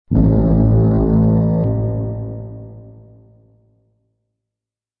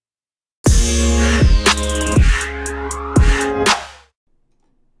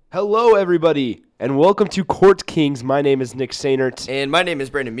Hello, everybody, and welcome to Court Kings. My name is Nick Sainert. And my name is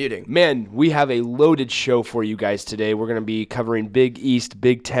Brandon Muting. Man, we have a loaded show for you guys today. We're going to be covering Big East,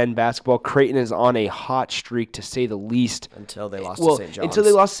 Big Ten basketball. Creighton is on a hot streak, to say the least. Until they lost to St. John's. Until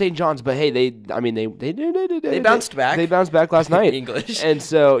they lost to St. John's, but hey, they bounced back. They bounced back last night. English. And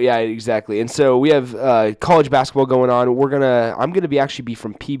so, yeah, exactly. And so we have college basketball going on. I'm gonna be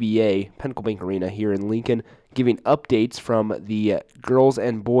from PBA, Pinnacle Bank Arena here in Lincoln, giving updates from the girls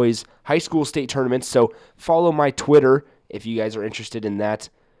and boys high school state tournaments. So follow my Twitter if you guys are interested in that,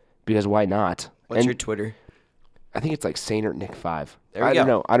 because why not? What's your Twitter? I think it's like Sainert Nick 5. There we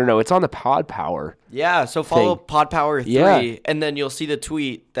go. I don't know. It's on the Pod Power. Yeah, so follow thing. Pod Power 3, Yeah. and then you'll see the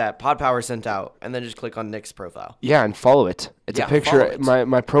tweet that Pod Power sent out, and then just click on Nick's profile. Yeah, and follow it. It's a picture. Follow it.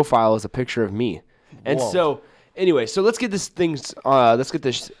 My profile is a picture of me. And Whoa. so, anyway, so let's get let's get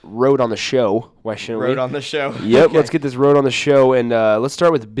this road on the show. Why shouldn't we? Road on the show. Yep, Okay. let's get this road on the show, and let's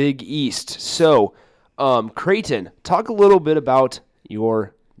start with Big East. So, Creighton, talk a little bit about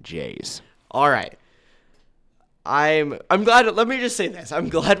your Jays. All right. I'm glad. Let me just say this. I'm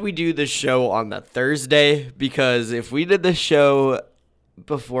glad we do the show on the Thursday, because if we did the show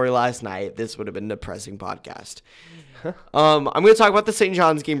before last night, this would have been a depressing podcast. I'm going to talk about the St.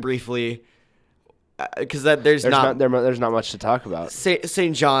 John's game briefly, because there's not much to talk about.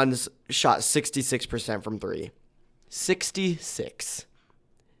 St. John's shot 66% from three. 66.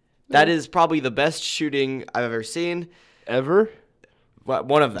 That is probably the best shooting I've ever seen. Ever? Well,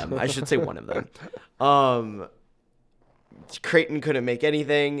 one of them. I should say one of them. Creighton couldn't make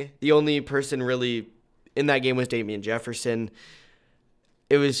anything. The only person really in that game was Damian Jefferson.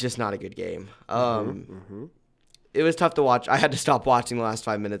 It was just not a good game. It was tough to watch. I had to stop watching the last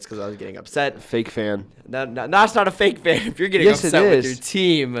 5 minutes because I was getting upset. Fake fan. That's not a fake fan. If you're getting upset with your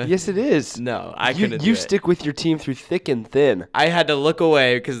team. Yes, it is. No, I couldn't do You it. stick with your team through thick and thin. I had to look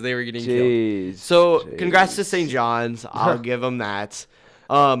away because they were getting killed. So, congrats to St. John's. I'll give them that.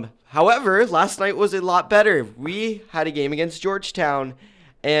 However, last night was a lot better. We had a game against Georgetown,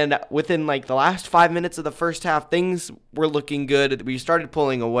 and within like the last 5 minutes of the first half, things were looking good. We started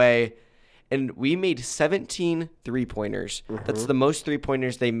pulling away, and we made 17 three-pointers. That's the most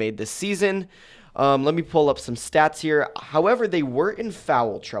three-pointers they made this season. Let me pull up some stats here. However, they were in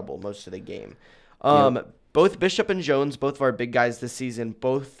foul trouble most of the game. Both Bishop and Jones, both of our big guys this season,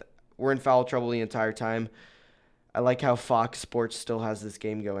 both were in foul trouble the entire time. I like how Fox Sports still has this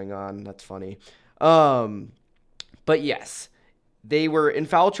game going on. That's funny. But yes, they were in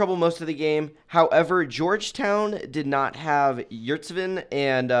foul trouble most of the game. However, Georgetown did not have Yurtsevin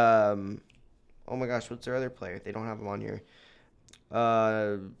and, oh my gosh, what's their other player? They don't have him on here.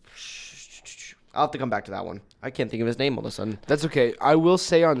 I'll have to come back to that one. I can't think of his name all of a sudden. That's okay. I will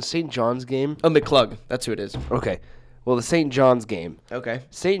say on St. John's game. Oh, McClug. That's who it is. Okay. Well, the St. John's game. Okay.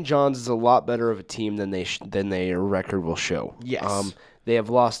 St. John's is a lot better of a team than their record will show. Yes. They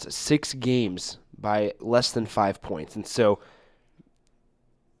have lost 6 games by less than 5 points, and so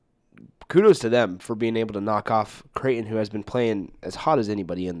kudos to them for being able to knock off Creighton, who has been playing as hot as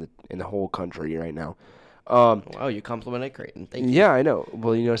anybody in the whole country right now. Wow, you complimented Creighton. Thank you. Yeah, I know.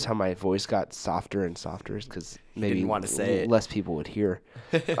 Well, you notice how my voice got softer and softer because maybe didn't want to say it. Less people would hear.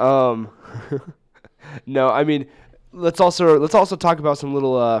 No, I mean, let's also talk about some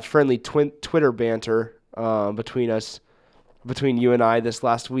little friendly Twitter banter between you and I this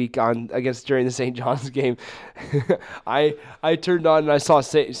last week during the St. John's game. I turned on and I saw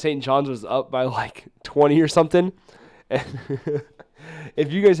St. John's was up by like 20 or something. And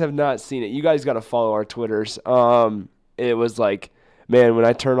if you guys have not seen it, you guys got to follow our Twitters. It was like, man, when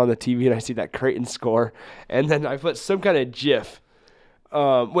I turn on the TV and I see that Creighton score, and then I put some kind of GIF.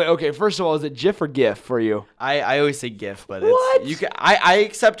 Wait, okay. First of all, is it GIF or GIF for you? I always say GIF, but What? I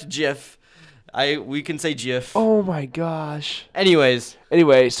accept GIF. We can say GIF. Oh my gosh. Anyway,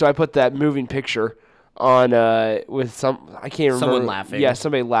 so I put that moving picture on with I can't remember. Someone laughing. Yeah,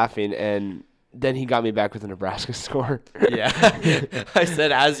 somebody laughing, and then he got me back with a Nebraska score. Yeah. I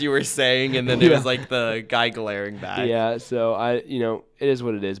said as you were saying, and then it was like the guy glaring back. Yeah, so it is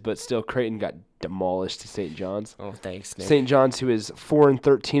what it is, but still Creighton got demolished to St. John's. Oh, thanks, Nick. St. John's, who is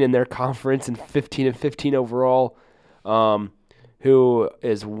 4-13 in their conference and 15-15 overall, who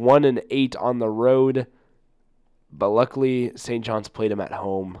is 1-8 on the road, but luckily St. John's played them at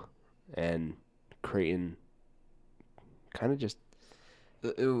home, and Creighton kind of just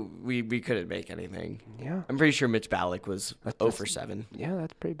We couldn't make anything. Yeah. I'm pretty sure Mitch Ballack was 0 for 7. Yeah,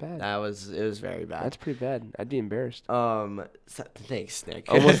 that's pretty bad. It was very bad. That's pretty bad. I'd be embarrassed. Thanks,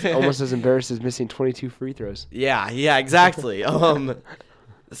 Nick. almost as embarrassed as missing 22 free throws. Yeah, exactly.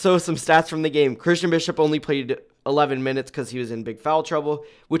 So some stats from the game. Christian Bishop only played 11 minutes because he was in big foul trouble,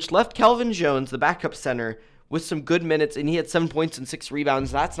 which left Kelvin Jones, the backup center, with some good minutes, and he had 7 points and 6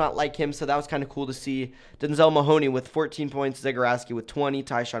 rebounds. That's not like him, so that was kind of cool to see. Denzel Mahoney with 14 points, Zagorowski with 20,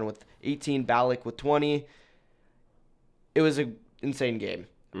 Tyshawn with 18, Balik with 20. It was an insane game.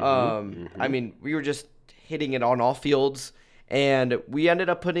 I mean, we were just hitting it on all fields, and we ended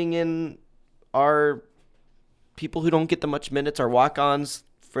up putting in our people who don't get the much minutes, our walk-ons,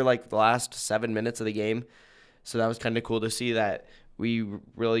 for like the last 7 minutes of the game. So that was kind of cool to see that we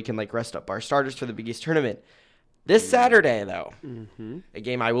really can like rest up our starters for the Big East tournament. This Saturday, though, a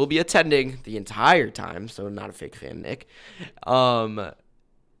game I will be attending the entire time, so not a fake fan, Nick.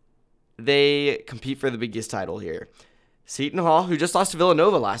 They compete for the Big East title here. Seton Hall, who just lost to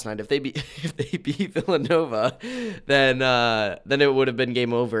Villanova last night, if they beat Villanova, then it would have been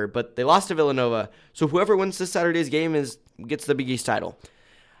game over. But they lost to Villanova, so whoever wins this Saturday's game gets the Big East title.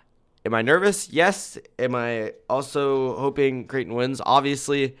 Am I nervous? Yes. Am I also hoping Creighton wins?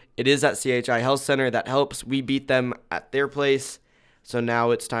 Obviously, it is at CHI Health Center. That helps. We beat them at their place, so now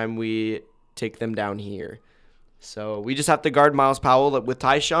it's time we take them down here. So we just have to guard Miles Powell with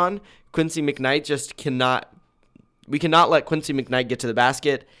Tyshawn. Quincy McKnight we cannot let Quincy McKnight get to the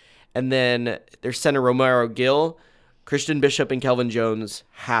basket. And then their center Romero Gill, Christian Bishop, and Kelvin Jones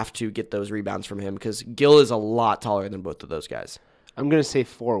have to get those rebounds from him because Gill is a lot taller than both of those guys. I'm going to say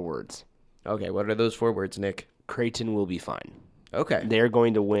 4 words. Okay, what are those 4 words, Nick? Creighton will be fine. Okay. They're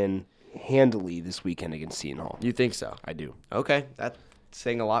going to win handily this weekend against Seton Hall. You think so? I do. Okay, that's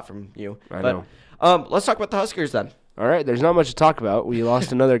saying a lot from you. I know. Let's talk about the Huskers then. All right, there's not much to talk about. We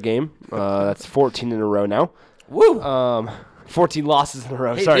lost another game. That's 14 in a row now. Woo! 14 losses in a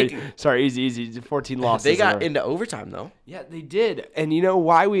row. Hey, Sorry, easy. 14 losses. They got into overtime though. Yeah, they did. And you know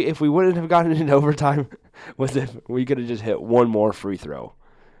why if we wouldn't have gotten into overtime was if we could have just hit one more free throw.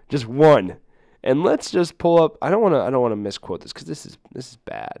 Just one. And let's just pull up. I don't want to misquote this cuz this is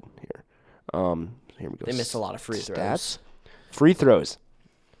bad here. Here we go. They missed a lot of free throws. Stats. Free throws.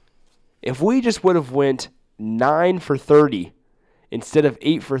 If we just would have went 9 for 30 instead of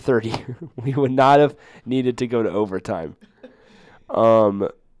 8 for 30, we would not have needed to go to overtime.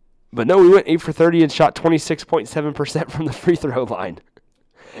 But no, we went 8 for 30 and shot 26.7% from the free throw line.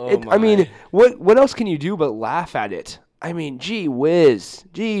 I mean, what else can you do but laugh at it? I mean, gee whiz.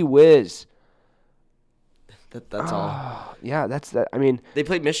 That's all. Yeah, that's that. I mean, they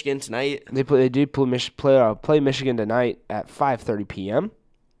played Michigan tonight. They did play Michigan tonight at 5:30 p.m.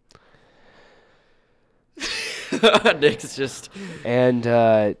 Nick's just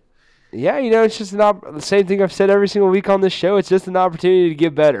yeah, it's just the same thing I've said every single week on this show. It's just an opportunity to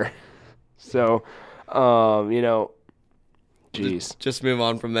get better. So, geez, just move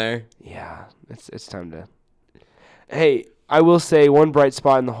on from there. Yeah, it's time to. Hey, I will say one bright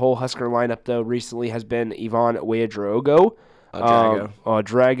spot in the whole Husker lineup though recently has been Ivan Ouedraogo.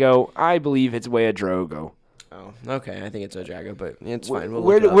 Drago. I believe it's Ouedraogo. Oh, okay. I think it's Odrago, but it's fine.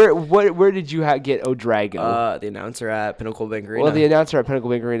 Where did you get Odrago? The announcer at Pinnacle Bank Arena. Well, the announcer at Pinnacle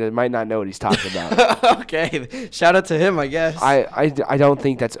Bank Arena might not know what he's talking about. Okay, shout out to him, I guess. I don't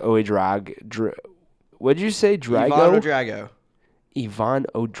think that's Odrago. What did you say, Drago? Ivan Odrago. Ivan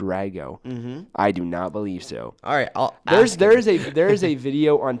Odrago. Mm-hmm. I do not believe so. All right, there is a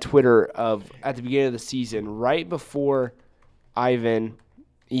video on Twitter of at the beginning of the season, right before Ivan,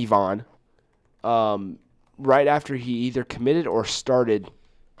 right after he either committed or started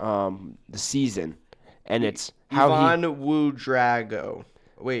the season, and it's how Ivan Ouedraogo.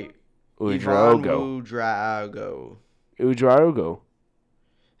 Wait, Ouedraogo.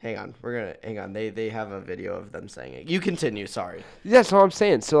 Hang on, They have a video of them saying it. You continue. Sorry. That's what I'm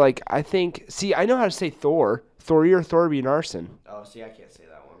saying. So I think. See, I know how to say Thor, Thorir Thorbjornsson. Oh, see, I can't say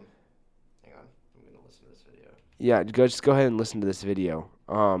that one. Hang on, I'm gonna listen to this video. Yeah, just go ahead and listen to this video.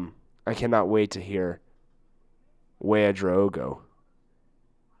 I cannot wait to hear Ouedraogo.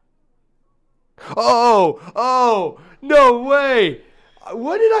 Oh, no way.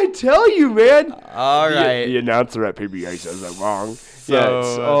 What did I tell you, man? All right. The announcer at PBA says I'm wrong.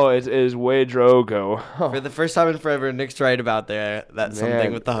 So, it is Ouedraogo. For the first time in forever, Nick's right about that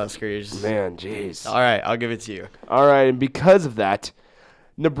something with the Huskers. Man, jeez. All right, I'll give it to you. All right, and because of that,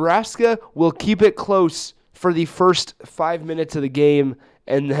 Nebraska will keep it close for the first 5 minutes of the game,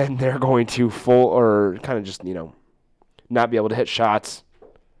 and then they're going to not be able to hit shots.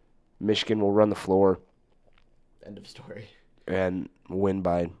 Michigan will run the floor. End of story. And win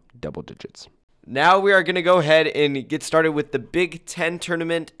by double digits. Now we are going to go ahead and get started with the Big Ten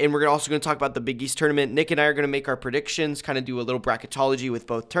tournament, and we're also going to talk about the Big East tournament. Nick and I are going to make our predictions, kind of do a little bracketology with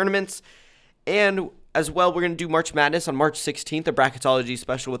both tournaments, and As well, we're going to do March Madness on March 16th, a bracketology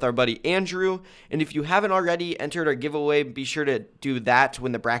special with our buddy Andrew. And if you haven't already entered our giveaway, be sure to do that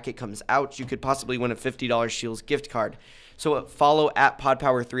when the bracket comes out. You could possibly win a $50 Shields gift card. So follow at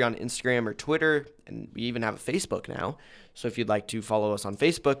PodPower3 on Instagram or Twitter, and we even have a Facebook now. So if you'd like to follow us on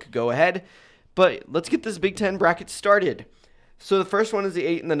Facebook, go ahead. But let's get this Big Ten bracket started. So the first one is the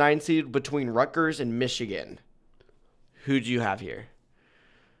 8 and the 9 seed between Rutgers and Michigan. Who do you have here?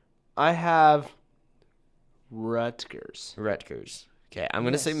 I have Rutgers. Okay, I'm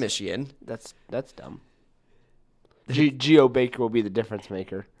going to say Michigan. That's dumb. Geo Baker will be the difference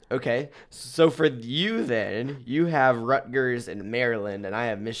maker. Okay, so for you then, you have Rutgers and Maryland, and I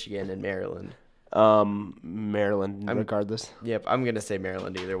have Michigan and Maryland. Maryland, regardless. Yep, I'm going to say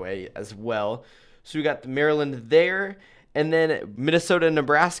Maryland either way as well. So we got the Maryland there, and then Minnesota and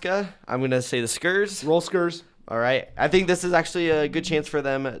Nebraska. I'm going to say the Skurs. Roll Skurs. All right, I think this is actually a good chance for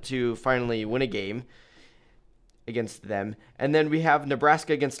them to finally win a game against them. And then we have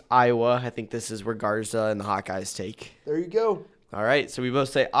Nebraska against Iowa. I think this is where Garza and the Hawkeyes take. There you go. All right, so we both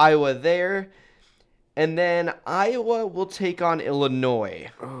say Iowa there. And then Iowa will take on Illinois.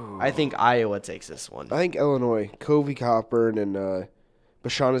 Oh. I think Iowa takes this one. I think Illinois. Covey Coburn and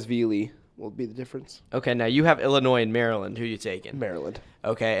Bashanas-Vili will be the difference. Okay, now you have Illinois and Maryland. Who are you taking? Maryland.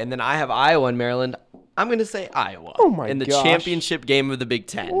 Okay, and then I have Iowa and Maryland. I'm going to say Iowa. Oh, my gosh. In the championship game of the Big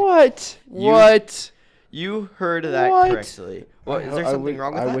Ten. What? You heard that correctly. What, is there something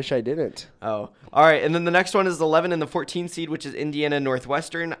wrong with that? I wish I didn't. Oh. All right, and then the next one is the 11 and the 14 seed, which is Indiana and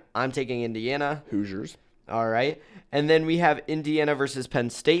Northwestern. I'm taking Indiana. Hoosiers. All right. And then we have Indiana versus Penn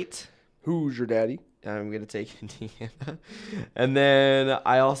State. Who's your daddy? I'm going to take Indiana. And then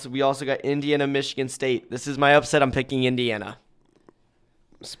we also got Indiana, Michigan State. This is my upset. I'm picking Indiana.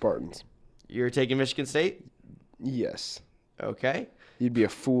 Spartans. You're taking Michigan State? Yes. Okay. You'd be a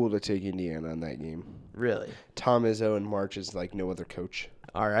fool to take Indiana in that game. Really? Tom Izzo and March is like no other coach.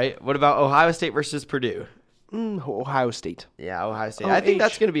 All right. What about Ohio State versus Purdue? Ohio State. Yeah, Ohio State. I think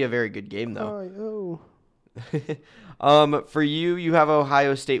that's going to be a very good game, though. For you have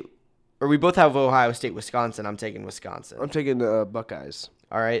Ohio State, or we both have Ohio State, Wisconsin. I'm taking Wisconsin. I'm taking Buckeyes.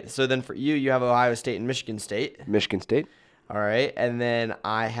 All right. So then for you have Ohio State and Michigan State. Michigan State. All right. And then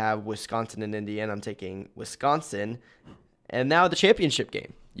I have Wisconsin and Indiana. I'm taking Wisconsin. And now the championship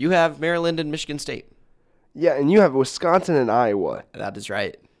game. You have Maryland and Michigan State. Yeah, and you have Wisconsin and Iowa. That is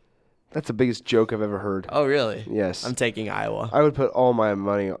right. That's the biggest joke I've ever heard. Oh, really? Yes. I'm taking Iowa. I would put all my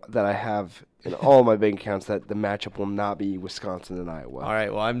money that I have in all my bank accounts that the matchup will not be Wisconsin and Iowa. All right,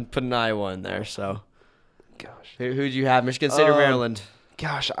 well, I'm putting Iowa in there, so. Gosh. Who'd you have, Michigan State or Maryland?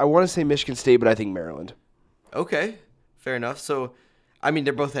 Gosh, I want to say Michigan State, but I think Maryland. Okay, fair enough. So, I mean,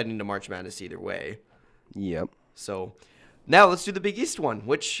 they're both heading to March Madness either way. Yep. So, now let's do the Big East one,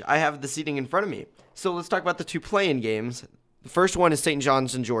 which I have the seating in front of me. So, let's talk about the two play-in games. The first one is St.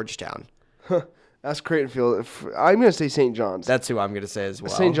 John's and Georgetown. That's Creighton. I'm going to say St. John's. That's who I'm going to say as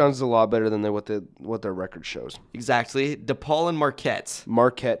well. St. John's is a lot better than what their record shows. Exactly. DePaul and Marquette.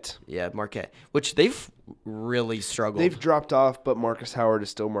 Marquette. Yeah, Marquette. Which they've really struggled. They've dropped off, but Marcus Howard is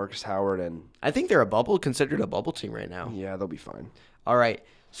still Marcus Howard. And I think they're considered a bubble team right now. Yeah, they'll be fine. All right.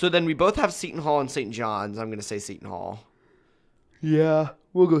 So then we both have Seton Hall and St. John's. I'm going to say Seton Hall. Yeah,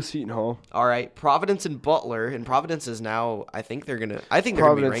 we'll go Seton Hall. All right. Providence and Butler. And Providence is now, I think they're going to be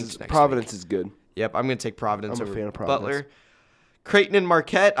ranked next week. Providence is good. Yep, I'm going to take Providence over fan of Providence. Butler. Creighton and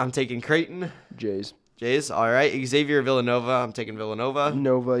Marquette. I'm taking Creighton. Jays. All right. Xavier Villanova. I'm taking Villanova.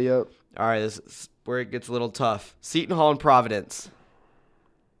 Nova, yep. All right. This is where it gets a little tough. Seton Hall and Providence.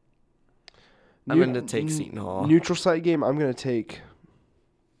 I'm going to take Seton Hall. Neutral site game, I'm going to take...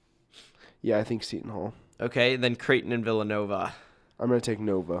 Yeah, I think Seton Hall. Okay, then Creighton and Villanova. I'm going to take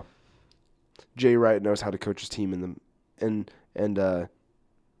Nova. Jay Wright knows how to coach his team oh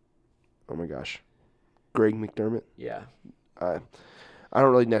my gosh. Greg McDermott. Yeah. I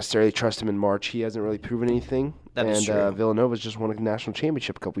don't really necessarily trust him in March. He hasn't really proven anything. That is true. Villanova's just won a national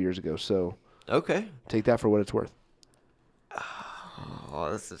championship a couple years ago, so okay. Take that for what it's worth. Oh,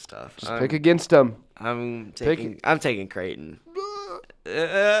 this is tough. Just pick against them. I'm taking Creighton.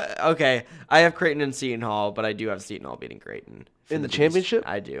 Okay, I have Creighton and Seton Hall, but I do have Seton Hall beating Creighton in the championship.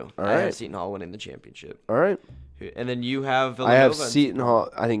 I do. All I right. have Seton Hall winning the championship. All right. And then you have Villanova. I have Seton Hall.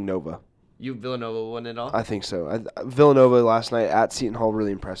 I think Nova. Villanova won it all? I think so. Villanova last night at Seton Hall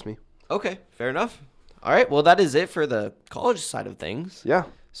really impressed me. Okay, fair enough. All right, well, that is it for the college side of things. Yeah.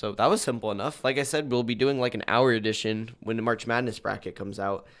 So that was simple enough. Like I said, we'll be doing like an hour edition when the March Madness bracket comes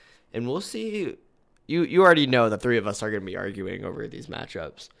out. And we'll see. You already know the three of us are going to be arguing over these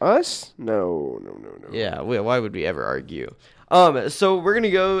matchups. Us? No. Yeah, why would we ever argue? So we're gonna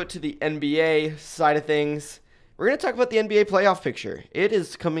go to the NBA side of things. We're gonna talk about the NBA playoff picture. It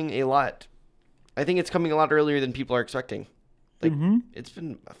is coming a lot. I think it's coming a lot earlier than people are expecting. Like, It's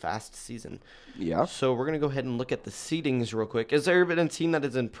been a fast season. Yeah. So we're gonna go ahead and look at the seedings real quick. Has there been a team that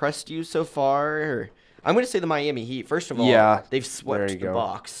has impressed you so far? Or, I'm gonna say the Miami Heat. First of all, they've swept the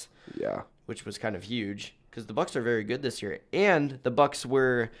Bucks. Yeah. Which was kind of huge because the Bucks are very good this year, and the Bucks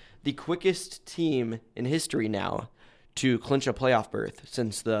were the quickest team in history now to clinch a playoff berth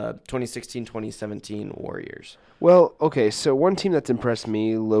since the 2016-2017 Warriors. Well, okay, so one team that's impressed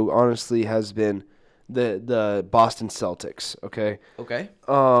me, honestly, has been the Boston Celtics. Okay. Okay.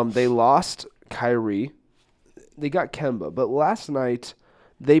 They lost Kyrie, they got Kemba, but last night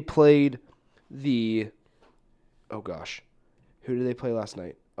they played the. Oh gosh, who did they play last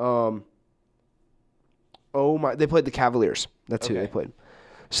night? They played the Cavaliers. That's who they played.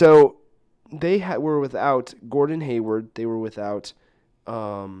 So they were without Gordon Hayward. They were without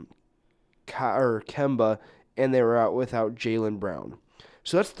Kemba, and they were out without Jaylen Brown.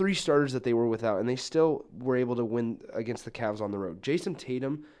 So that's 3 starters that they were without, and they still were able to win against the Cavs on the road. Jason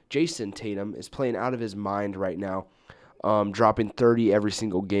Tatum is playing out of his mind right now, dropping 30 every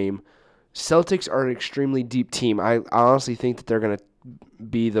single game. Celtics are an extremely deep team. I honestly think that they're going to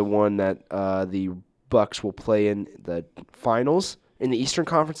be the one that the Bucks will play in the finals, in the Eastern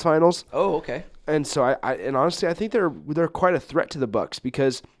Conference Finals. Oh, okay. And so and honestly, I think they're quite a threat to the Bucks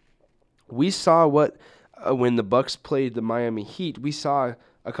because we saw what when the Bucks played the Miami Heat, we saw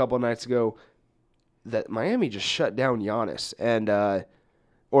a couple of nights ago that Miami just shut down Giannis and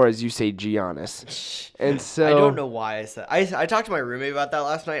or as you say, Giannis. And so I don't know why I said I talked to my roommate about that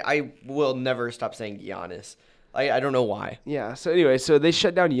last night. I will never stop saying Giannis. I don't know why. Yeah, so anyway, so they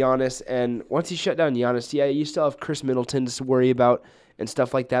shut down Giannis, and once you shut down Giannis, you still have Chris Middleton to worry about and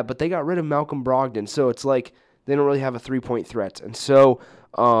stuff like that, but they got rid of Malcolm Brogdon, so it's like they don't really have a three-point threat. And so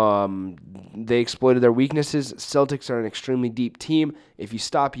they exploited their weaknesses. Celtics are an extremely deep team. If you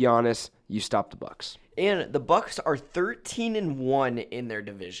stop Giannis, you stop the Bucks. And the Bucks are 13-1 in their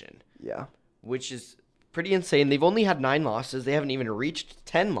division. Yeah. Which is pretty insane. They've only had 9 losses. They haven't even reached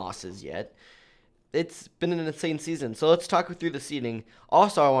 10 losses yet. It's been an insane season. So let's talk through the seeding.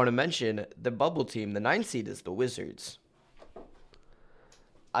 Also, I want to mention the bubble team. The 9 seed is the Wizards.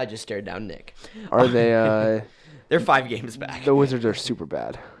 I just stared down Nick. Are they? They're 5 games back. The Wizards are super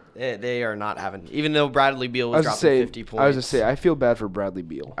bad. They are not having, even though Bradley Beal was dropping 50 points. I was going to say, I feel bad for Bradley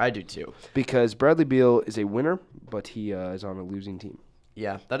Beal. I do too. Because Bradley Beal is a winner, but he is on a losing team.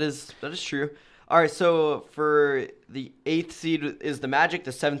 Yeah, that is true. All right, so for the 8th seed is the Magic,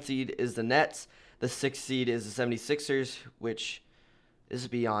 the 7th seed is the Nets, the 6th seed is the 76ers, which is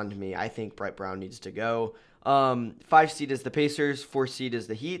beyond me. I think Brett Brown needs to go. 5 seed is the Pacers, 4 seed is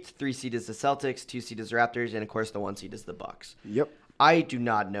the Heat, 3 seed is the Celtics, 2 seed is the Raptors, and of course the 1 seed is the Bucks. Yep. I do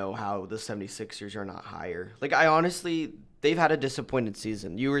not know how the 76ers are not higher. Like, I honestly, they've had a disappointed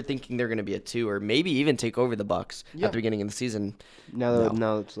season. You were thinking they're going to be a 2 or maybe even take over the Bucks at the beginning of the season.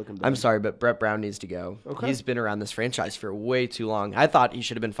 Now it's looking bad. I'm sorry, but Brett Brown needs to go. Okay. He's been around this franchise for way too long. I thought he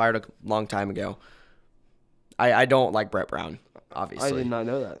should have been fired a long time ago. I don't like Brett Brown, obviously. I did not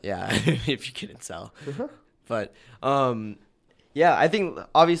know that. Yeah, if you couldn't tell. But, yeah, I think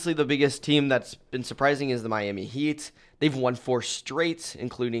obviously the biggest team that's been surprising is the Miami Heat. They've won 4 straight,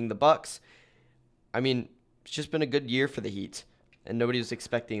 including the Bucks. I mean, it's just been a good year for the Heat, and nobody was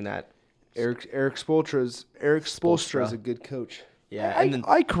expecting that. Eric Spoelstra is a good coach. Yeah,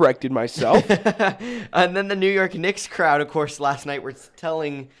 I corrected myself. And then the New York Knicks crowd, of course, last night were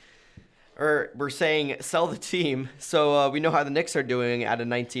saying sell the team. So we know how the Knicks are doing at a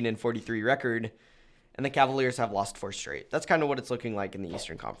 19-43 record, and the Cavaliers have lost 4 straight. That's kind of what it's looking like in the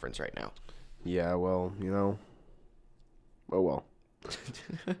Eastern Conference right now. Yeah, well, oh well.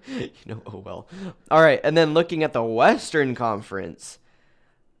 Oh well. All right, and then looking at the Western Conference,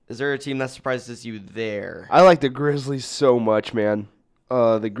 is there a team that surprises you there? I like the Grizzlies so much, man.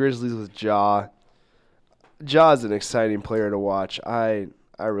 The Grizzlies with Ja. Ja is an exciting player to watch. I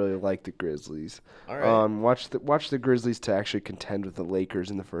really like the Grizzlies. All right. Watch the Grizzlies to actually contend with the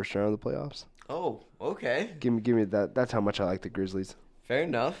Lakers in the first round of the playoffs. Oh, okay. Give me that. That's how much I like the Grizzlies. Fair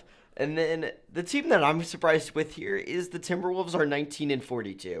enough. And then the team that I'm surprised with here is the Timberwolves are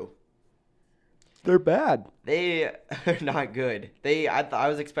 19-42. They're bad. They are not good. I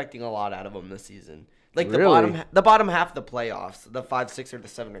was expecting a lot out of them this season. Like really? the bottom half of the playoffs, the 5, 6, or the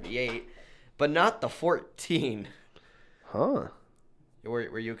 7 or the 8, but not the 14. Huh?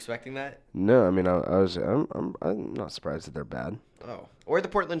 Were you expecting that? No, I mean I'm not surprised that they're bad. Oh, or the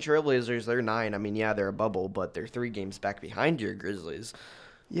Portland Trailblazers, they're 9. I mean, yeah, they're a bubble, but they're 3 games back behind your Grizzlies.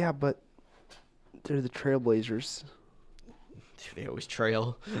 Yeah, but they're the Trailblazers. They always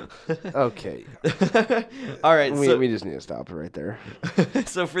trail. Okay. All right. We just need to stop it right there.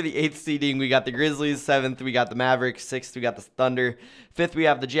 So for the 8th seeding, we got the Grizzlies. 7th, we got the Mavericks. 6th, we got the Thunder. 5th, we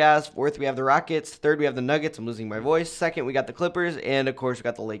have the Jazz. 4th, we have the Rockets. 3rd, we have the Nuggets. I'm losing my voice. 2nd, we got the Clippers. And, of course, we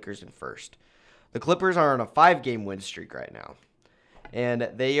got the Lakers in 1st. The Clippers are on a 5-game win streak right now. And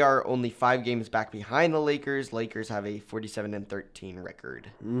they are only 5 games back behind the Lakers. Lakers have a 47-13 record.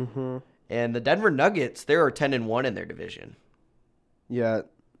 Mm-hmm. And the Denver Nuggets, they are 10-1 in their division. Yeah,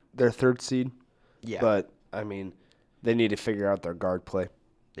 they're 3rd seed. Yeah. But, I mean, they need to figure out their guard play.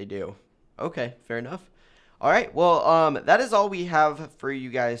 They do. Okay, fair enough. All right, well, that is all we have for you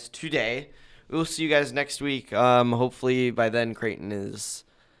guys today. We'll see you guys next week. Hopefully by then Creighton is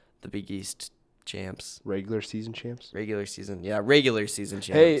the Big East champs. Regular season champs? Regular season champs.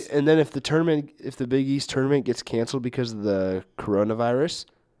 Hey, and then if the Big East tournament gets canceled because of the coronavirus,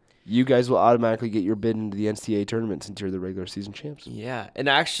 you guys will automatically get your bid into the NCAA tournament since you're the regular season champs. Yeah, and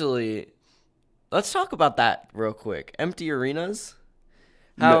actually, let's talk about that real quick. Empty arenas?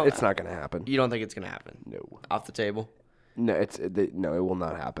 No, it's not going to happen. You don't think it's going to happen? No. Off the table? No, it will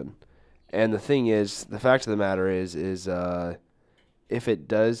not happen. And the thing is, the fact of the matter is if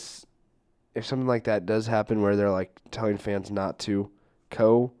something like that does happen where they're like telling fans not to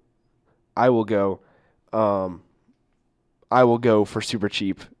go, I will go. I will go for super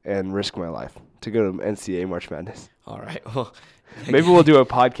cheap and risk my life to go to NCAA March Madness. All right. Well, maybe we'll do a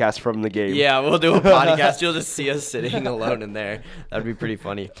podcast from the game. Yeah, we'll do a podcast. You'll just see us sitting alone in there. That'd be pretty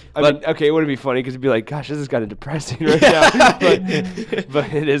funny. I mean, okay, it wouldn't be funny because it'd be like, gosh, this is kind of depressing right now.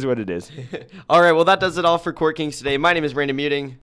 But it is what it is. All right. Well, that does it all for Court Kings today. My name is Brandon Muting.